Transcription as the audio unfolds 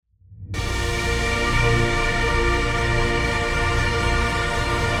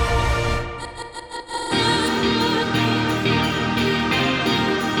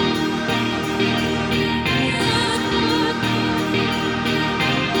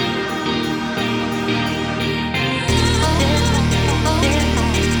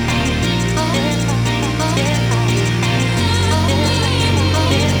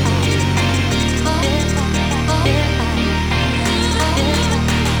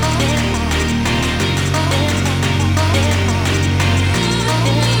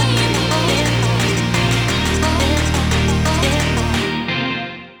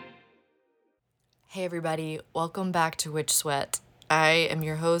everybody. Welcome back to Witch Sweat. I am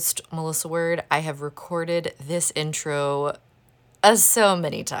your host, Melissa Word. I have recorded this intro so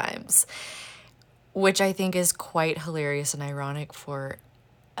many times, which I think is quite hilarious and ironic for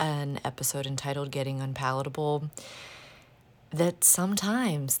an episode entitled Getting Unpalatable. That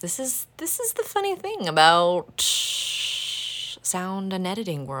sometimes this is the funny thing about sound and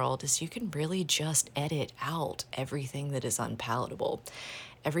editing world is you can really just edit out everything that is unpalatable.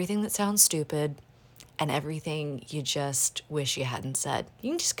 Everything that sounds stupid, and everything you just wish you hadn't said. You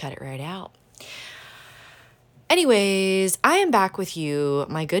can just cut it right out. Anyways, I am back with you,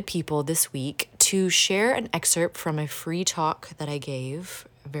 my good people, this week to share an excerpt from a free talk that I gave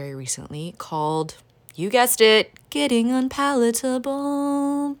very recently called, you guessed it, Getting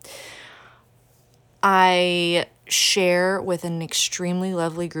Unpalatable. I share with an extremely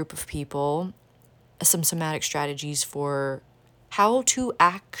lovely group of people some somatic strategies for how to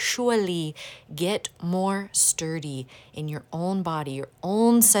actually get more sturdy in your own body, your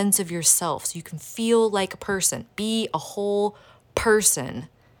own sense of yourself, so you can feel like a person, be a whole person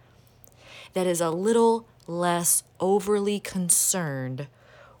that is a little less overly concerned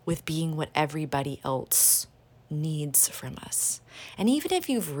with being what everybody else needs from us. And even if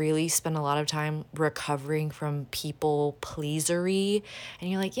you've really spent a lot of time recovering from people pleasery and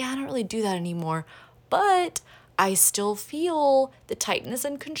you're like, yeah, I don't really do that anymore, but I still feel the tightness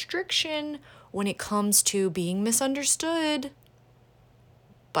and constriction when it comes to being misunderstood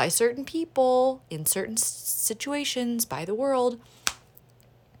by certain people in certain situations by the world.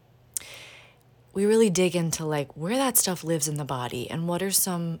 We really dig into like where that stuff lives in the body and what are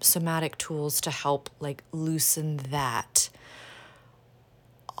some somatic tools to help like loosen that,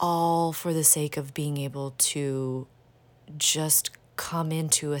 all for the sake of being able to just come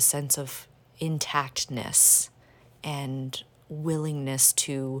into a sense of intactness and willingness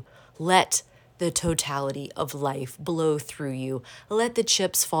to let the totality of life blow through you. Let the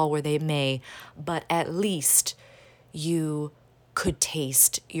chips fall where they may, but at least you could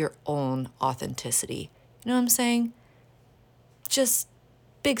taste your own authenticity. You know what I'm saying? Just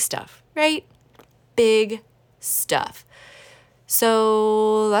big stuff, right? Big stuff.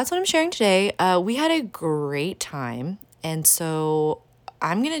 So that's what I'm sharing today. We had a great time. And so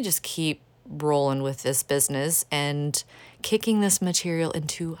I'm going to just keep rolling with this business and kicking this material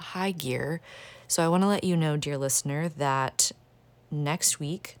into high gear. So I want to let you know, dear listener, that next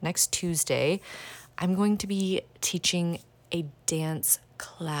week, next Tuesday, I'm going to be teaching a dance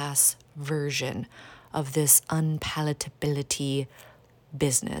class version of this unpalatability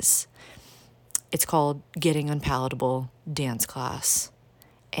business. It's called Getting Unpalatable Dance Class.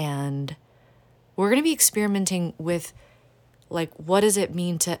 And we're going to be experimenting with like, what does it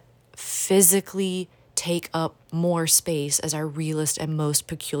mean to physically take up more space as our realest and most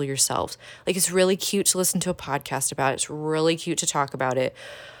peculiar selves? Like, it's really cute to listen to a podcast about it. It's really cute to talk about it.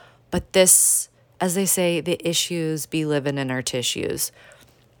 But this, as they say, the issues be living in our tissues.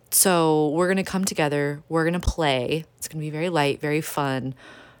 So we're going to come together. We're going to play. It's going to be very light, very fun.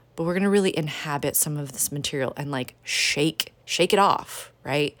 But we're going to really inhabit some of this material and like shake it off,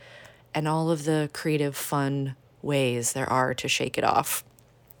 right? And all of the creative, fun ways there are to shake it off.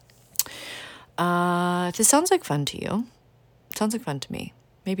 If this sounds like fun to you, it sounds like fun to me.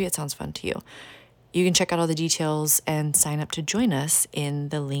 Maybe it sounds fun to you. You can check out all the details and sign up to join us in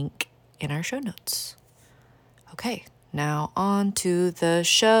the link in our show notes. Okay, now on to the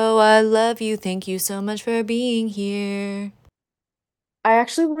show. I love you. Thank you so much for being here. I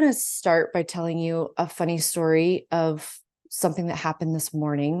actually want to start by telling you a funny story of something that happened this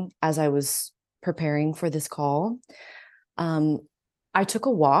morning as I was preparing for this call. I took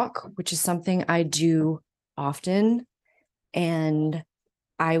a walk, which is something I do often, and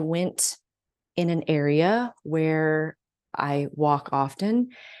I went in an area where I walk often,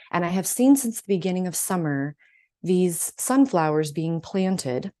 and I have seen since the beginning of summer these sunflowers being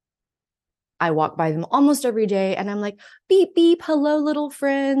planted. I walk by them almost every day and I'm like, beep, beep, hello, little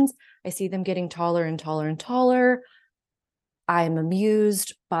friends. I see them getting taller and taller and taller. I'm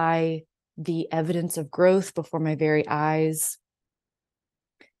amused by the evidence of growth before my very eyes.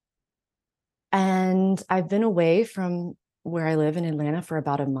 And I've been away from where I live in Atlanta for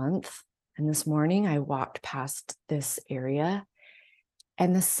about a month. And this morning I walked past this area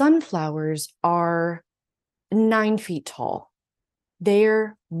and the sunflowers are 9 feet tall.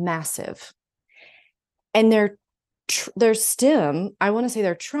 They're massive. And their stem, I want to say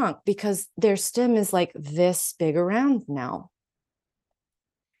their trunk, because their stem is like this big around now.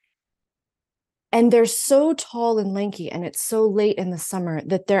 And they're so tall and lanky, and it's so late in the summer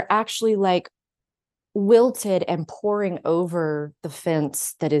that they're actually like wilted and pouring over the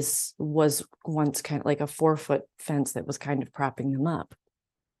fence that was once kind of like a 4-foot fence that was kind of propping them up.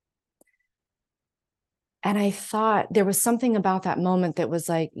 And I thought there was something about that moment that was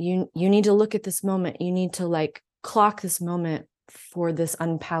like, you need to look at this moment. You need to like clock this moment for this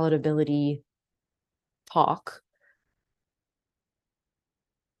unpalatability talk.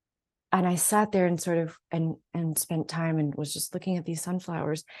 And I sat there and sort of and spent time and was just looking at these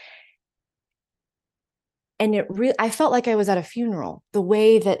sunflowers. And I felt like I was at a funeral, the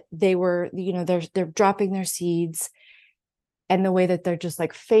way that they were, they're dropping their seeds, and the way that they're just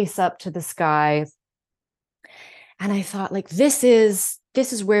like face up to the sky. And I thought, like, this is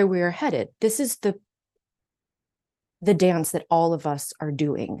where we're headed. This is the dance that all of us are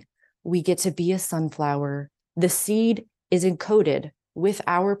doing. We get to be a sunflower. The seed is encoded with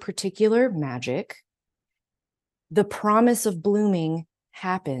our particular magic. The promise of blooming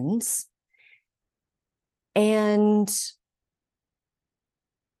happens. And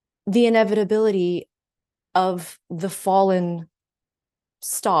the inevitability of the fallen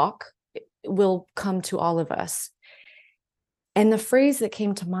stalk will come to all of us. And the phrase that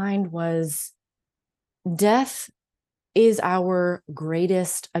came to mind was, death is our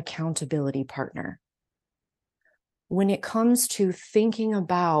greatest accountability partner. When it comes to thinking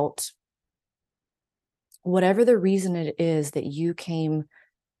about whatever the reason it is that you came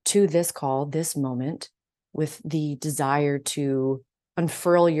to this call, this moment, with the desire to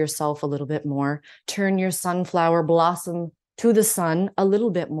unfurl yourself a little bit more, turn your sunflower blossom to the sun a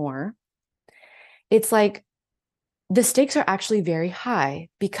little bit more, it's like the stakes are actually very high,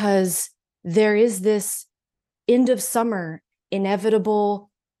 because there is this end of summer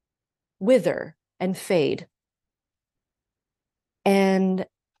inevitable wither and fade. And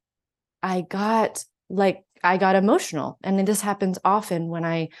I got emotional. And this happens often when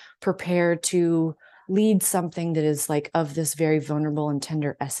I prepare to lead something that is like of this very vulnerable and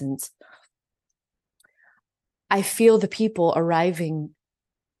tender essence. I feel the people arriving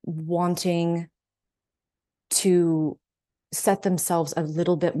wanting to set themselves a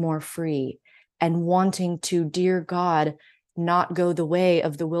little bit more free, and wanting to, dear God, not go the way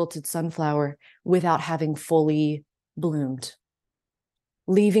of the wilted sunflower without having fully bloomed.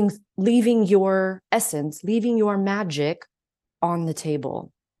 Leaving your essence, leaving your magic on the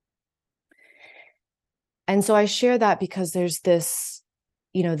table. And so I share that because there's this,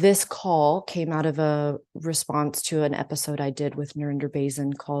 this call came out of a response to an episode I did with Narinder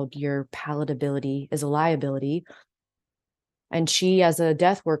Bazin called Your Palatability is a Liability. And she, as a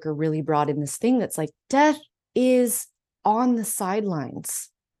death worker, really brought in this thing that's like, death is on the sidelines.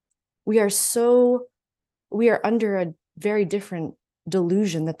 We are under a very different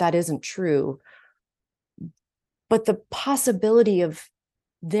delusion that isn't true. But the possibility of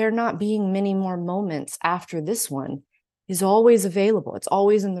there not being many more moments after this one is always available. It's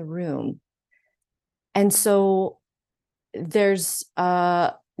always in the room. And so there's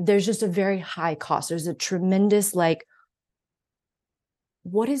just a very high cost. There's a tremendous, like,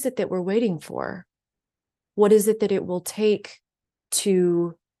 what is it that we're waiting for? What is it that it will take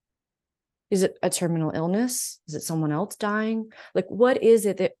to, is it a terminal illness? Is it someone else dying? Like, what is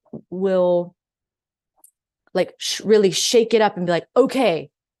it that will like really shake it up and be like, okay,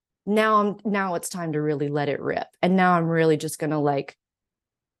 now it's time to really let it rip. And now I'm really just going to like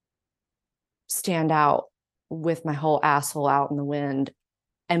stand out with my whole asshole out in the wind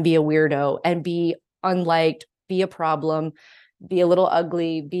and be a weirdo and be unliked, be a problem, be a little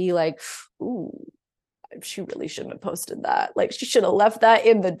ugly, be like, ooh, she really shouldn't have posted that. Like, she should have left that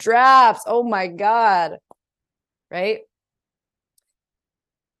in the drafts. Oh my God. Right?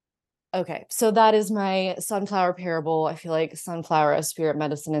 Okay, so that is my sunflower parable. I feel like sunflower as spirit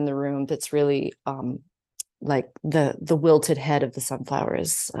medicine in the room. That's really like the wilted head of the sunflower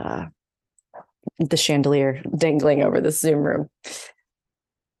is the chandelier dangling over the Zoom room.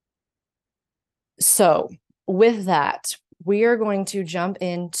 So with that, we are going to jump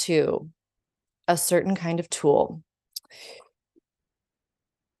into a certain kind of tool.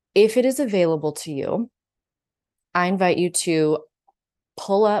 If it is available to you, I invite you to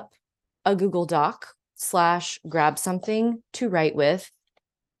pull up a Google Doc / grab something to write with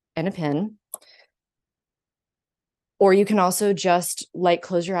and a pen. Or you can also just like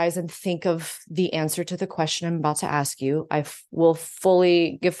close your eyes and think of the answer to the question I'm about to ask you. I will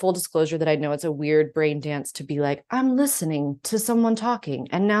fully give full disclosure that I know it's a weird brain dance to be like, I'm listening to someone talking,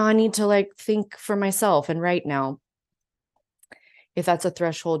 and now I need to like think for myself and write now. If that's a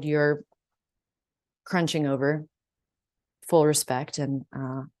threshold you're crunching over, full respect, and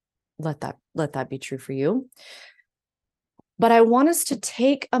let that be true for you. But I want us to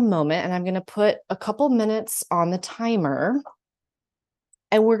take a moment, and I'm going to put a couple minutes on the timer,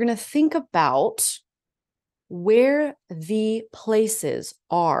 and we're going to think about where the places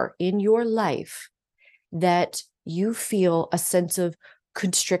are in your life that you feel a sense of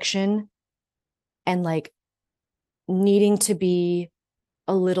constriction and like needing to be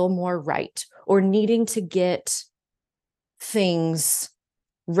a little more right, or needing to get things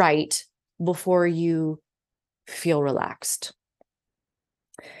right before you feel relaxed.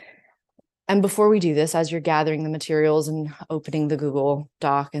 And before we do this, as you're gathering the materials and opening the Google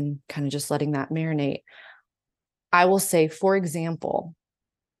Doc and kind of just letting that marinate, I will say, for example,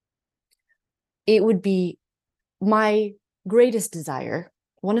 it would be my greatest desire,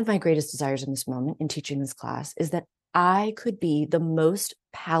 one of my greatest desires in this moment in teaching this class, is that I could be the most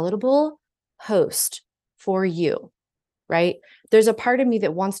palatable host for you, right? There's a part of me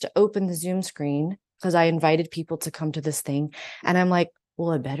that wants to open the Zoom screen because I invited people to come to this thing. And I'm like,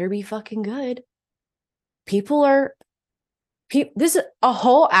 well, it better be fucking good. This is a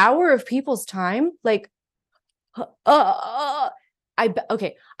whole hour of people's time. Like,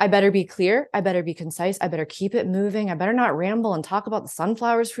 okay, I better be clear. I better be concise. I better keep it moving. I better not ramble and talk about the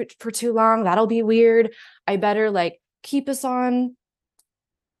sunflowers for too long. That'll be weird. I better like keep us on.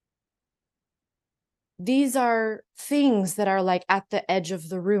 These are things that are like at the edge of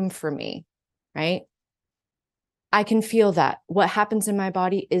the room for me, right? I can feel that. What happens in my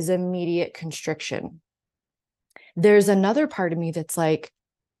body is immediate constriction. There's another part of me that's like,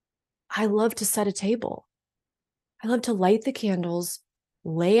 I love to set a table. I love to light the candles,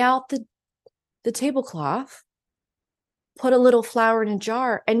 lay out the tablecloth, put a little flour in a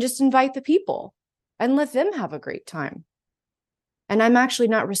jar, and just invite the people and let them have a great time. And I'm actually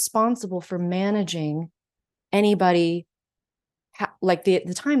not responsible for managing anybody like the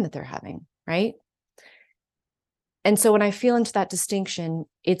time that they're having, right? And so when I feel into that distinction,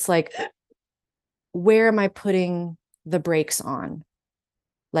 it's like, where am I putting the brakes on?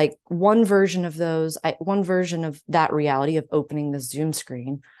 Like one version of that reality of opening the Zoom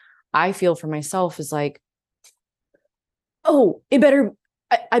screen, I feel for myself is like, oh, I better.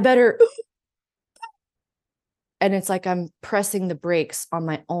 And it's like I'm pressing the brakes on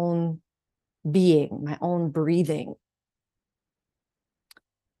my own being, my own breathing.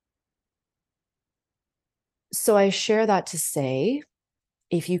 So I share that to say,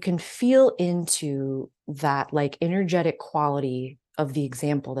 if you can feel into that like energetic quality of the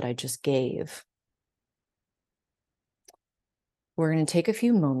example that I just gave, we're going to take a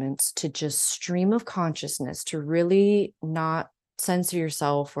few moments to just stream of consciousness, to really not censor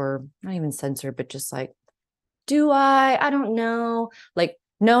yourself, or not even censor, but just like, I don't know, like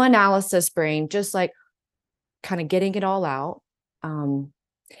no analysis brain, just like kind of getting it all out.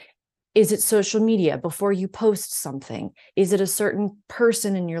 Is it social media before you post something? Is it a certain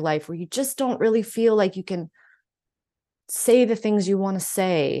person in your life where you just don't really feel like you can say the things you want to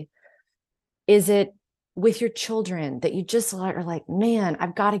say? Is it with your children that you just are like, man,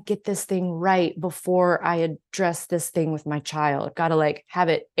 I've got to get this thing right before I address this thing with my child. I've got to like have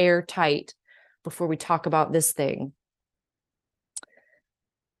it airtight before we talk about this thing.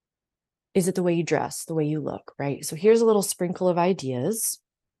 Is it the way you dress, the way you look, right? So here's a little sprinkle of ideas.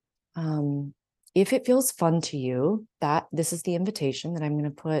 If it feels fun to you, that this is the invitation that I'm going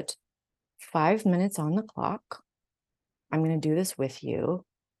to put 5 minutes on the clock. I'm going to do this with you.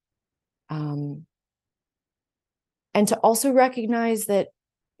 And to also recognize that,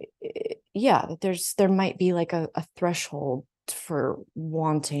 that there might be like a threshold for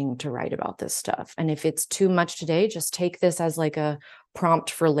wanting to write about this stuff. And if it's too much today, just take this as like a prompt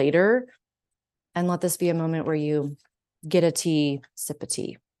for later and let this be a moment where you get a tea, sip a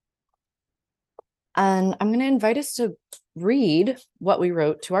tea. And I'm going to invite us to read what we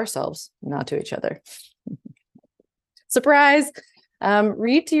wrote to ourselves, not to each other. Surprise!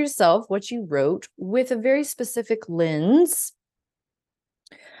 Read to yourself what you wrote with a very specific lens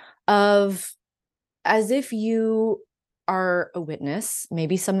of as if you are a witness.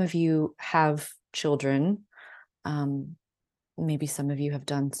 Maybe some of you have children. Maybe some of you have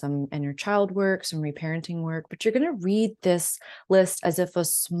done some inner child work, some reparenting work, but you're going to read this list as if a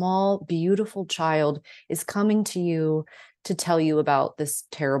small, beautiful child is coming to you to tell you about this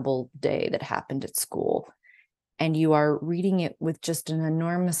terrible day that happened at school. And you are reading it with just an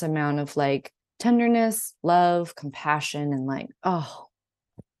enormous amount of like tenderness, love, compassion, and like, oh,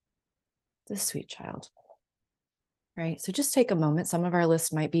 this sweet child. Right? So just take a moment. Some of our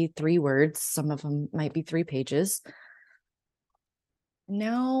lists might be 3 words. Some of them might be 3 pages.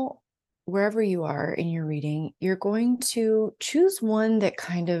 Now, wherever you are in your reading, you're going to choose one that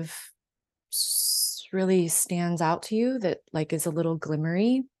kind of really stands out to you that like is a little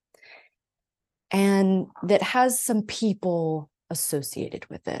glimmery and that has some people associated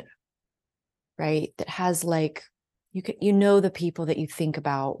with it, right? That has like, you know, the people that you think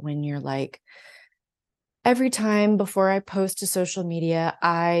about when you're like, every time before I post to social media,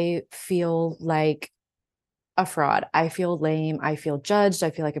 I feel like a fraud. I feel lame. I feel judged.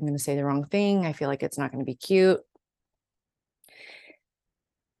 I feel like I'm going to say the wrong thing. I feel like it's not going to be cute.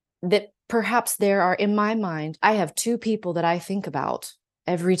 That perhaps there are, in my mind, I have two people that I think about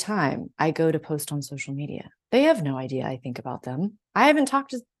every time I go to post on social media. They have no idea I think about them. I haven't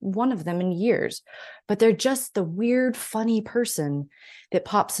talked to one of them in years, but they're just the weird, funny person that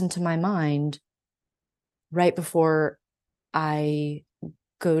pops into my mind right before I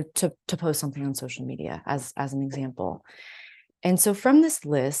go to post something on social media, as an example. And so from this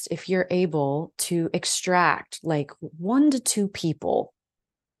list, if you're able to extract like 1 to 2 people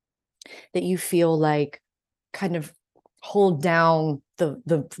that you feel like kind of hold down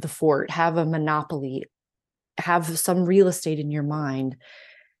the fort, have a monopoly, have some real estate in your mind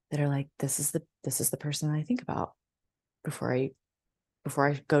that are like, this is the person I think about before I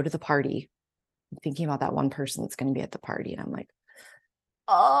go to the party. I'm thinking about that one person that's going to be at the party, and I'm like,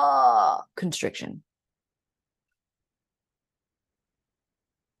 oh, constriction.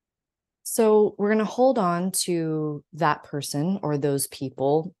 So we're going to hold on to that person or those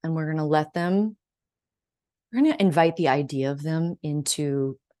people, and we're going to invite the idea of them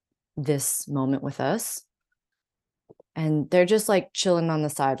into this moment with us. And they're just like chilling on the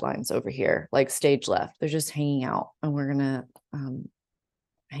sidelines over here, like stage left. They're just hanging out, and we're going to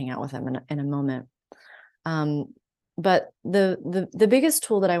hang out with them in a moment. But the biggest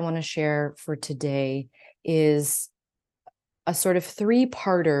tool that I want to share for today is a sort of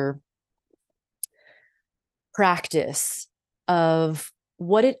 3-parter practice of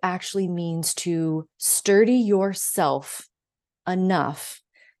what it actually means to sturdy yourself enough,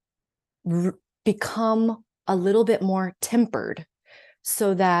 become a little bit more tempered,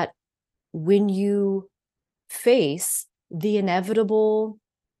 so that when you face the inevitable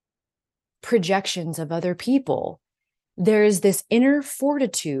projections of other people, there is this inner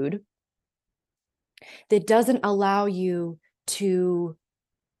fortitude that doesn't allow you to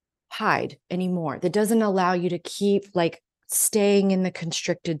hide anymore, that doesn't allow you to keep like staying in the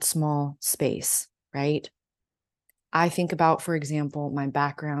constricted small space, right? I think about, for example, my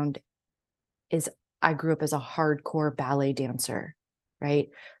background is I grew up as a hardcore ballet dancer, right?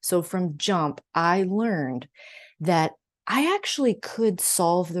 So from jump, I learned that I actually could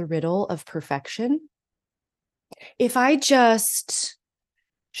solve the riddle of perfection if I just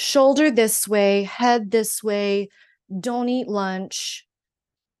shoulder this way, head this way, don't eat lunch,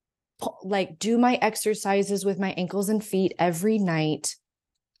 like do my exercises with my ankles and feet every night.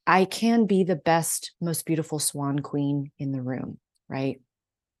 I can be the best, most beautiful swan queen in the room, right?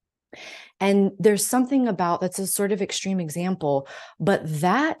 And there's something about that's a sort of extreme example, but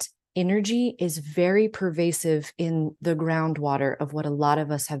that energy is very pervasive in the groundwater of what a lot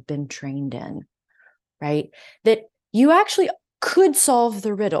of us have been trained in, right? That you actually could solve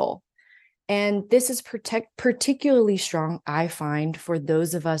the riddle. And this is particularly strong, I find, for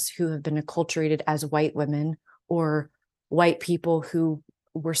those of us who have been acculturated as white women or white people who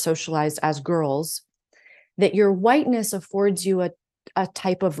were socialized as girls, that your whiteness affords you a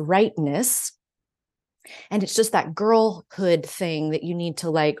type of rightness. And it's just that girlhood thing that you need to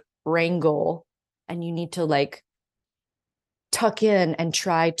like wrangle, and you need to like tuck in and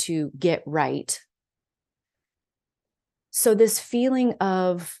try to get right. So this feeling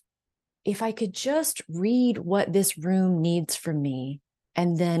of, if I could just read what this room needs from me,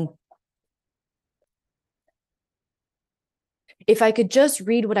 and then if I could just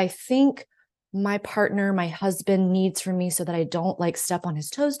read what I think my partner, my husband needs from me, so that I don't like step on his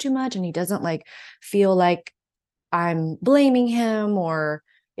toes too much and he doesn't like feel like I'm blaming him, or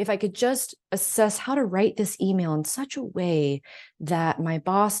if I could just assess how to write this email in such a way that my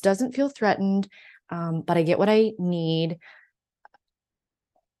boss doesn't feel threatened, but I get what I need,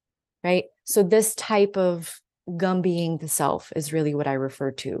 right? So this type of gumbying the self is really what I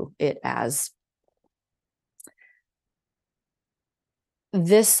refer to it as.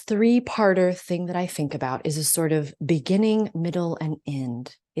 This 3-parter thing that I think about is a sort of beginning, middle, and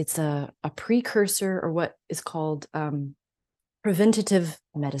end. It's a precursor, or what is called preventative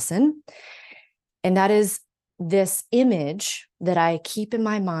medicine. And that is this image that I keep in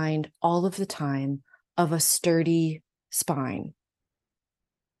my mind all of the time of a sturdy spine.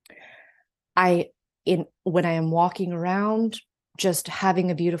 When I am walking around, just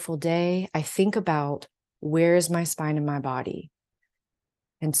having a beautiful day, I think about, where is my spine in my body?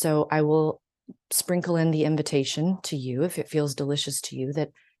 And so I will sprinkle in the invitation to you, if it feels delicious to you, that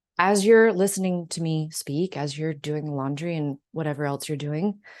as you're listening to me speak, as you're doing the laundry and whatever else you're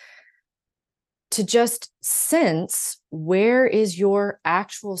doing, to just sense, where is your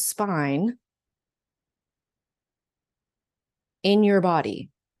actual spine in your body?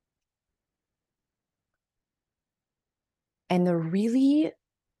 And the really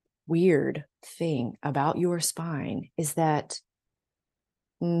weird thing about your spine is that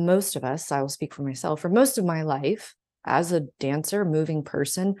most of us, I will speak for myself, for most of my life as a dancer, moving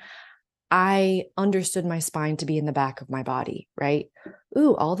person, I understood my spine to be in the back of my body, right?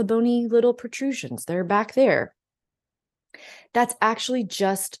 Ooh, all the bony little protrusions, they're back there. That's actually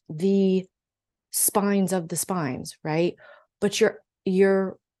just the spines of the spines, right? But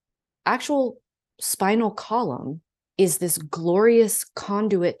your actual spinal column is this glorious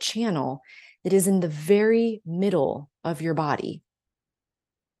conduit channel that is in the very middle of your body.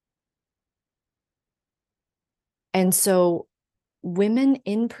 And so women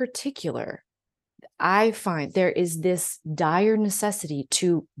in particular, I find there is this dire necessity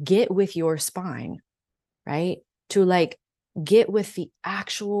to get with your spine, right? To like get with the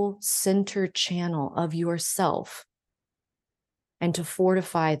actual center channel of yourself and to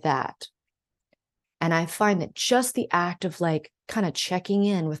fortify that. And I find that just the act of like kind of checking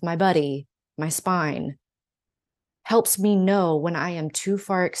in with my buddy, my spine, helps me know when I am too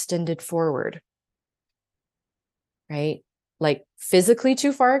far extended forward, right? Like physically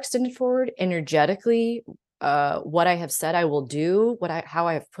too far extended forward, energetically, what I have said I will do, how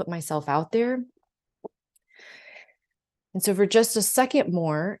I have put myself out there. And so for just a second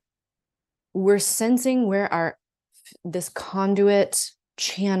more, we're sensing where this conduit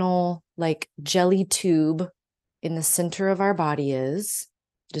channel, like jelly tube in the center of our body is,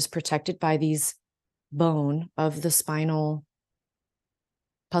 just protected by these bone of the spinal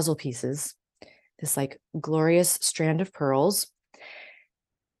puzzle pieces, this like glorious strand of pearls.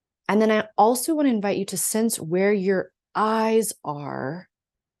 And then I also want to invite you to sense where your eyes are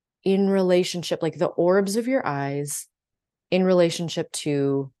in relationship, like the orbs of your eyes in relationship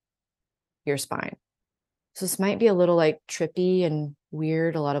to your spine. So this might be a little like trippy and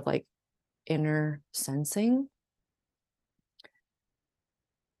weird, a lot of like inner sensing.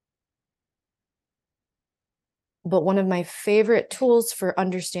 But one of my favorite tools for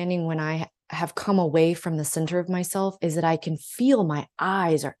understanding when I have come away from the center of myself is that I can feel my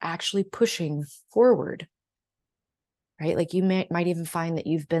eyes are actually pushing forward, right? Like you might even find that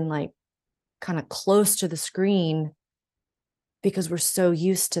you've been like kind of close to the screen because we're so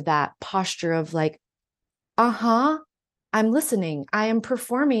used to that posture of like, I'm listening. I am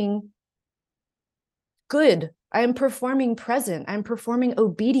performing good. I am performing present. I'm performing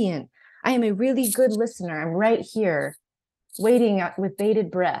obedient. I am a really good listener. I'm right here waiting with bated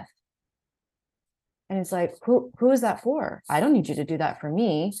breath. And it's like, who is that for? I don't need you to do that for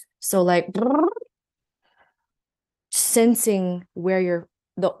me. So like sensing where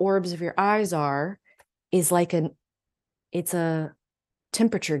the orbs of your eyes are is like it's a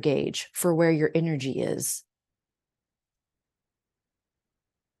temperature gauge for where your energy is.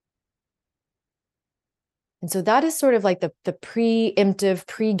 And so that is sort of like the preemptive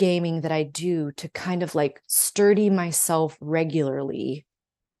pre-gaming that I do to kind of like sturdy myself regularly.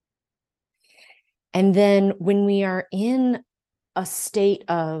 And then when we are in a state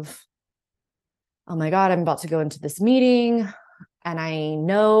of, oh my God, I'm about to go into this meeting and I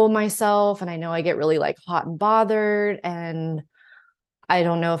know myself and I know I get really like hot and bothered and I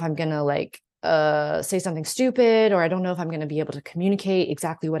don't know if I'm going to like say something stupid, or I don't know if I'm going to be able to communicate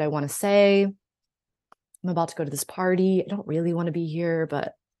exactly what I want to say. I'm about to go to this party. I don't really want to be here, but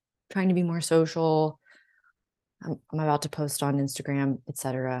I'm trying to be more social. I'm about to post on Instagram,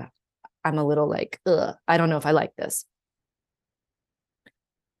 etc. I'm a little like, I don't know if I like this.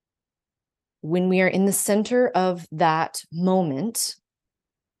 When we are in the center of that moment,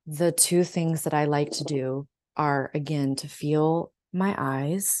 the two things that I like to do are, again, to feel my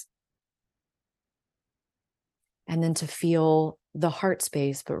eyes and then to feel the heart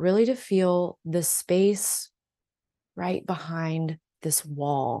space, but really to feel the space right behind this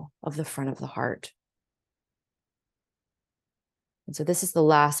wall of the front of the heart. And so this is the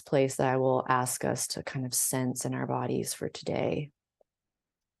last place that I will ask us to kind of sense in our bodies for today.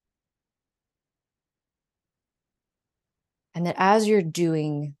 And that as you're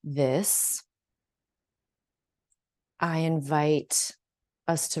doing this, I invite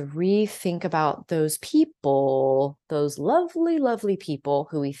us to rethink about those people, those lovely, lovely people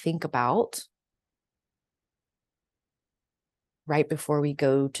who we think about right before we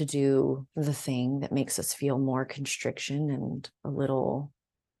go to do the thing that makes us feel more constriction and a little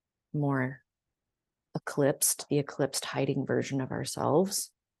more the eclipsed hiding version of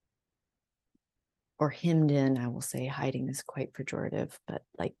ourselves, or hemmed in. I will say hiding is quite pejorative, but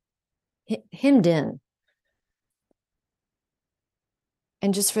like hemmed in.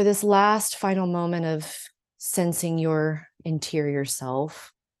 And just for this last final moment of sensing your interior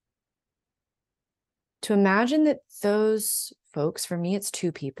self, to imagine that those folks, for me, it's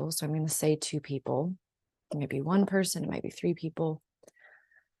two people. So I'm going to say two people. It might be one person, it might be three people.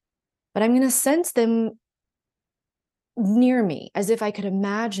 But I'm going to sense them near me as if I could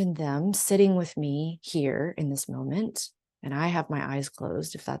imagine them sitting with me here in this moment. And I have my eyes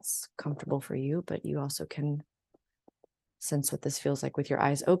closed if that's comfortable for you, but you also can sense what this feels like with your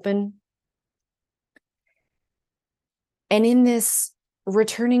eyes open. And in this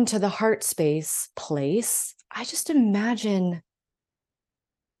returning to the heart space place, I just imagine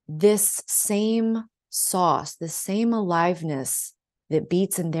this same sauce, this same aliveness that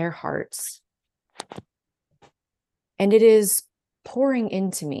beats in their hearts. And it is pouring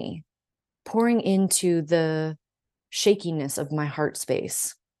into me, pouring into the shakiness of my heart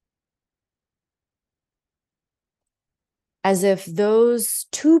space. As if those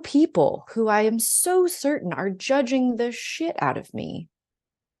two people who I am so certain are judging the shit out of me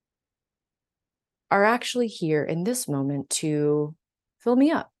are actually here in this moment to fill me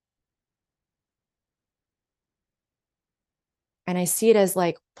up. And I see it as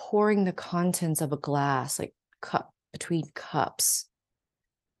like pouring the contents of a glass, like cup between cups.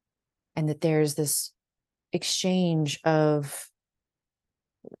 And that there's this exchange of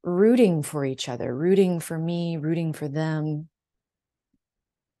rooting for each other, rooting for me, rooting for them.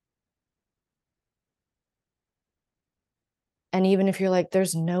 And even if you're like,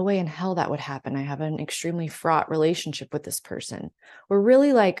 there's no way in hell that would happen, I have an extremely fraught relationship with this person, we're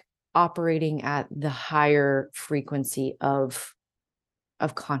really like operating at the higher frequency of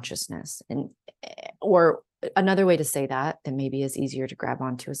consciousness. And or another way to say that maybe is easier to grab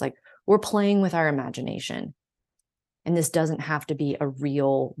onto is like, we're playing with our imagination. And this doesn't have to be a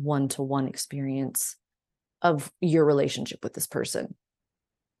real one-to-one experience of your relationship with this person.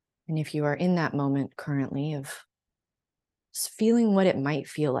 And if you are in that moment currently of feeling what it might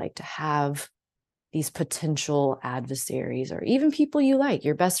feel like to have these potential adversaries, or even people you like,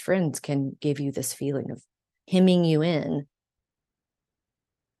 your best friends can give you this feeling of hemming you in.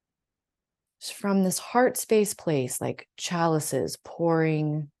 Just from this heart space place, like chalices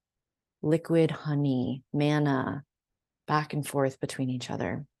pouring liquid honey, manna, back and forth between each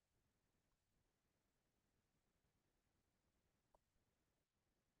other.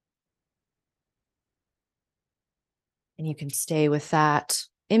 And you can stay with that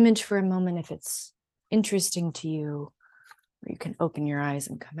image for a moment if it's interesting to you, or you can open your eyes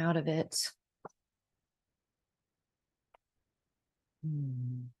and come out of it.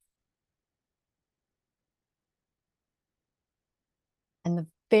 And the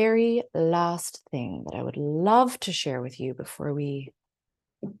very last thing that I would love to share with you before we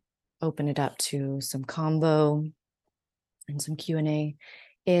open it up to some combo and some Q&A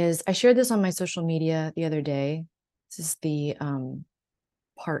is I shared this on my social media the other day. This is the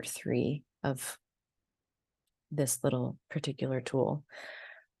part 3 of this little particular tool.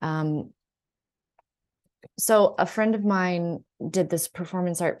 So a friend of mine did this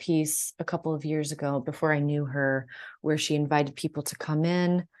performance art piece a couple of years ago before I knew her, where she invited people to come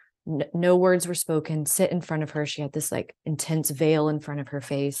in. No words were spoken, sit in front of her. She had this like intense veil in front of her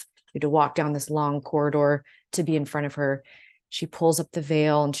face. You had to walk down this long corridor to be in front of her. She pulls up the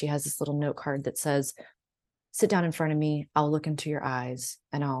veil and she has this little note card that says, sit down in front of me. I'll look into your eyes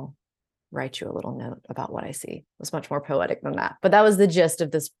and I'll write you a little note about what I see. It was much more poetic than that, but that was the gist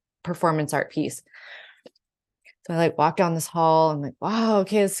of this performance art piece. So I like walk down this hall. I'm like, wow,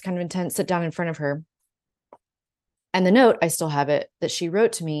 okay, it's kind of intense. Sit down in front of her. And the note, I still have it, that she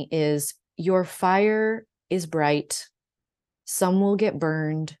wrote to me is, your fire is bright. Some will get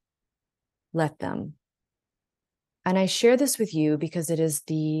burned. Let them. And I share this with you because it is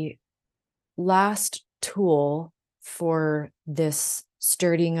the last tool for this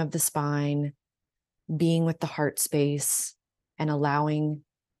sturdying of the spine, being with the heart space, and allowing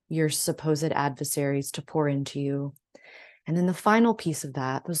your supposed adversaries to pour into you. And then the final piece of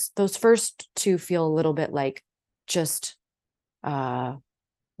that, those first two feel a little bit like just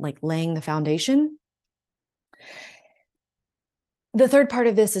like laying the foundation. The third part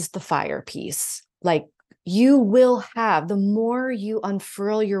of this is the fire piece. Like, you will have, the more you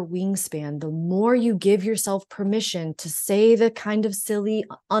unfurl your wingspan, the more you give yourself permission to say the kind of silly,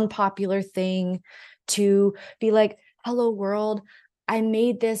 unpopular thing, to be like, hello world, I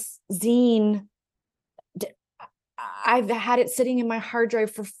made this zine. I've had it sitting in my hard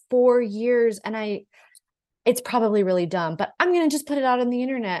drive for 4 years, and it's probably really dumb, but I'm going to just put it out on the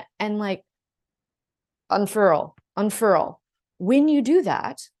internet and like unfurl. When you do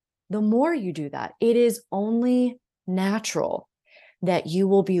that, the more you do that, it is only natural that you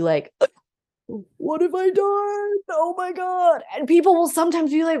will be like, what have I done? Oh my God. And people will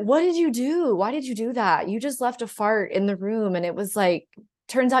sometimes be like, what did you do? Why did you do that? You just left a fart in the room. And it was like,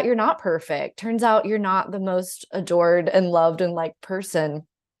 turns out you're not perfect. Turns out you're not the most adored and loved and liked person.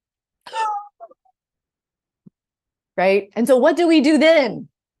 Right. And so what do we do then?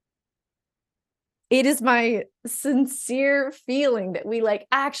 It is my sincere feeling that we like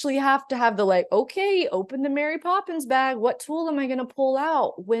actually have to have the like, okay, open the Mary Poppins bag. What tool am I going to pull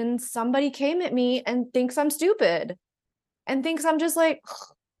out when somebody came at me and thinks I'm stupid and thinks I'm just like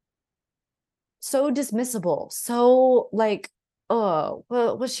so dismissible, so like, oh,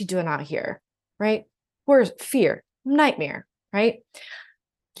 well, what's she doing out here? Right? Where's fear, nightmare, right?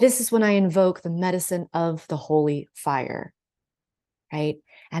 This is when I invoke the medicine of the holy fire, right?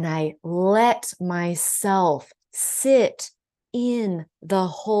 And I let myself sit in the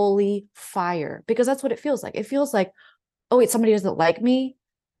holy fire because that's what it feels like. It feels like, oh, wait, somebody doesn't like me.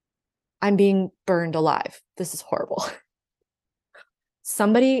 I'm being burned alive. This is horrible.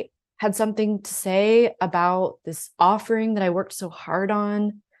 Somebody had something to say about this offering that I worked so hard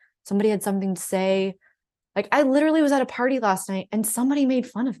on. Somebody had something to say. Like, I literally was at a party last night and somebody made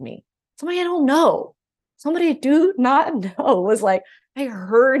fun of me. Somebody I don't know. Somebody I do not know was like, I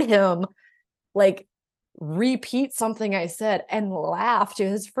heard him like repeat something I said and laugh to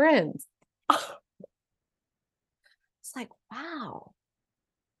his friends. It's like, wow,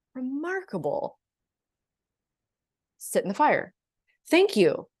 remarkable. Sit in the fire. Thank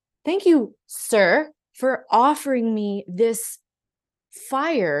you. Thank you, sir, for offering me this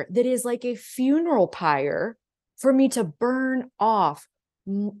fire that is like a funeral pyre for me to burn off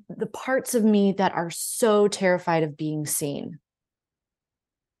the parts of me that are so terrified of being seen.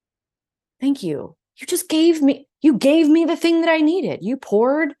 Thank you. You gave me the thing that I needed. You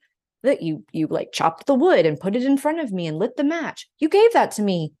poured that you like chopped the wood and put it in front of me and lit the match. You gave that to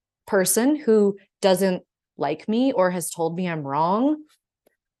me, person who doesn't like me or has told me I'm wrong.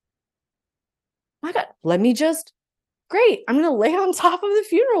 My God, great. I'm going to lay on top of the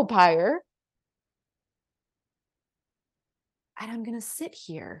funeral pyre. And I'm going to sit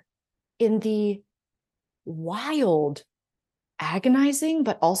here in the wild, agonizing,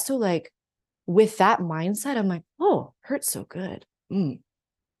 but also like with that mindset, I'm like, oh, hurts so good. It's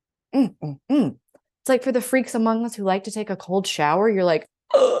like for the freaks among us who like to take a cold shower, you're like,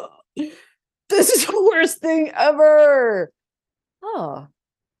 oh, this is the worst thing ever. Oh,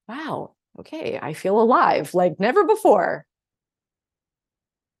 wow. Okay, I feel alive like never before.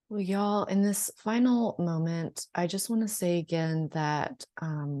 Well, y'all, in this final moment, I just want to say again that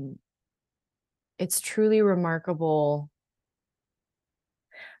it's truly remarkable.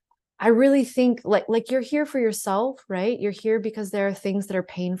 I really think like you're here for yourself, right? You're here because there are things that are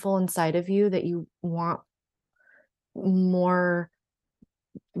painful inside of you that you want more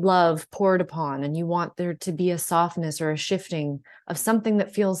love poured upon, and you want there to be a softness or a shifting of something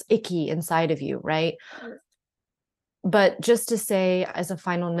that feels icky inside of you, right? But just to say as a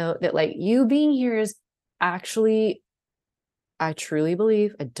final note that like you being here is actually, I truly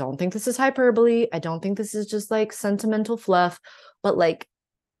believe, I don't think this is hyperbole. I don't think this is just like sentimental fluff, but like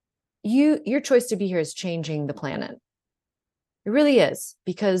your choice to be here is changing the planet. It really is,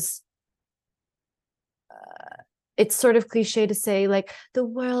 because it's sort of cliche to say like the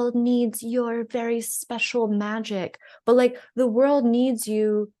world needs your very special magic, but like the world needs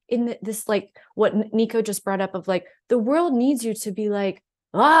you in this, like what Nico just brought up of like the world needs you to be like,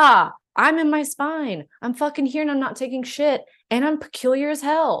 I'm in my spine, I'm fucking here and I'm not taking shit and I'm peculiar as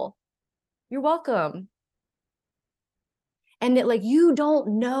hell. You're welcome. And that like you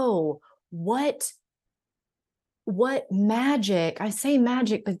don't know what magic, I say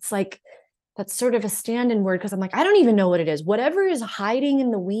magic, but it's like that's sort of a stand-in word because I'm like, I don't even know what it is. Whatever is hiding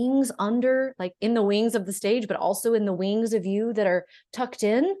in the wings under, like in the wings of the stage, but also in the wings of you that are tucked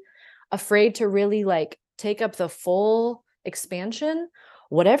in, afraid to really like take up the full expansion,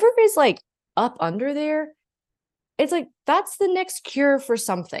 whatever is like up under there, it's like, that's the next cure for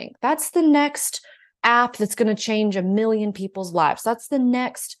something. That's the next app that's going to change a million people's lives. That's the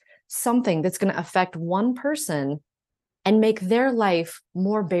next something that's going to affect one person and make their life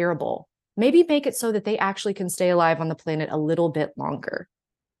more bearable. Maybe make it so that they actually can stay alive on the planet a little bit longer.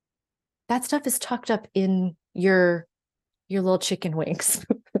 That stuff is tucked up in your little chicken wings.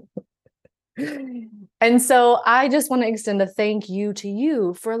 And so I just want to extend a thank you to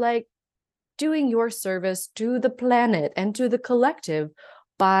you for like doing your service to the planet and to the collective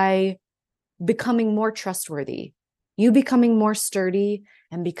by becoming more trustworthy, you becoming more sturdy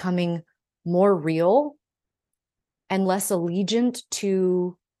and becoming more real and less allegiant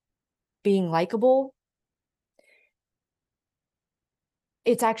to being likable.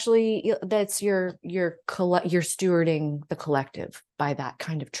 It's actually, that's you're stewarding the collective by that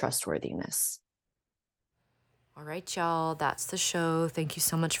kind of trustworthiness. All right, y'all, that's the show. Thank you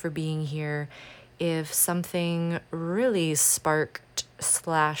so much for being here. If something really sparked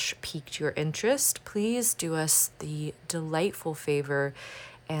 / piqued your interest, please do us the delightful favor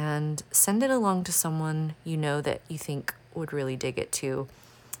and send it along to someone you know that you think would really dig it too.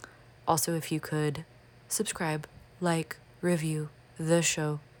 Also, if you could subscribe, like, review the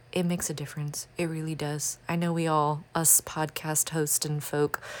show, it makes a difference. It really does. I know we all, us podcast hosts and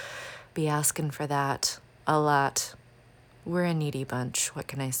folk, be asking for that a lot. We're a needy bunch, what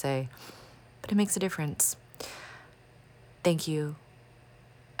can I say? But it makes a difference. Thank you.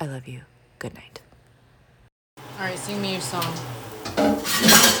 I love you. Good night. All right, sing me your song.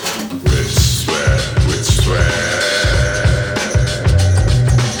 With sweat, with sweat.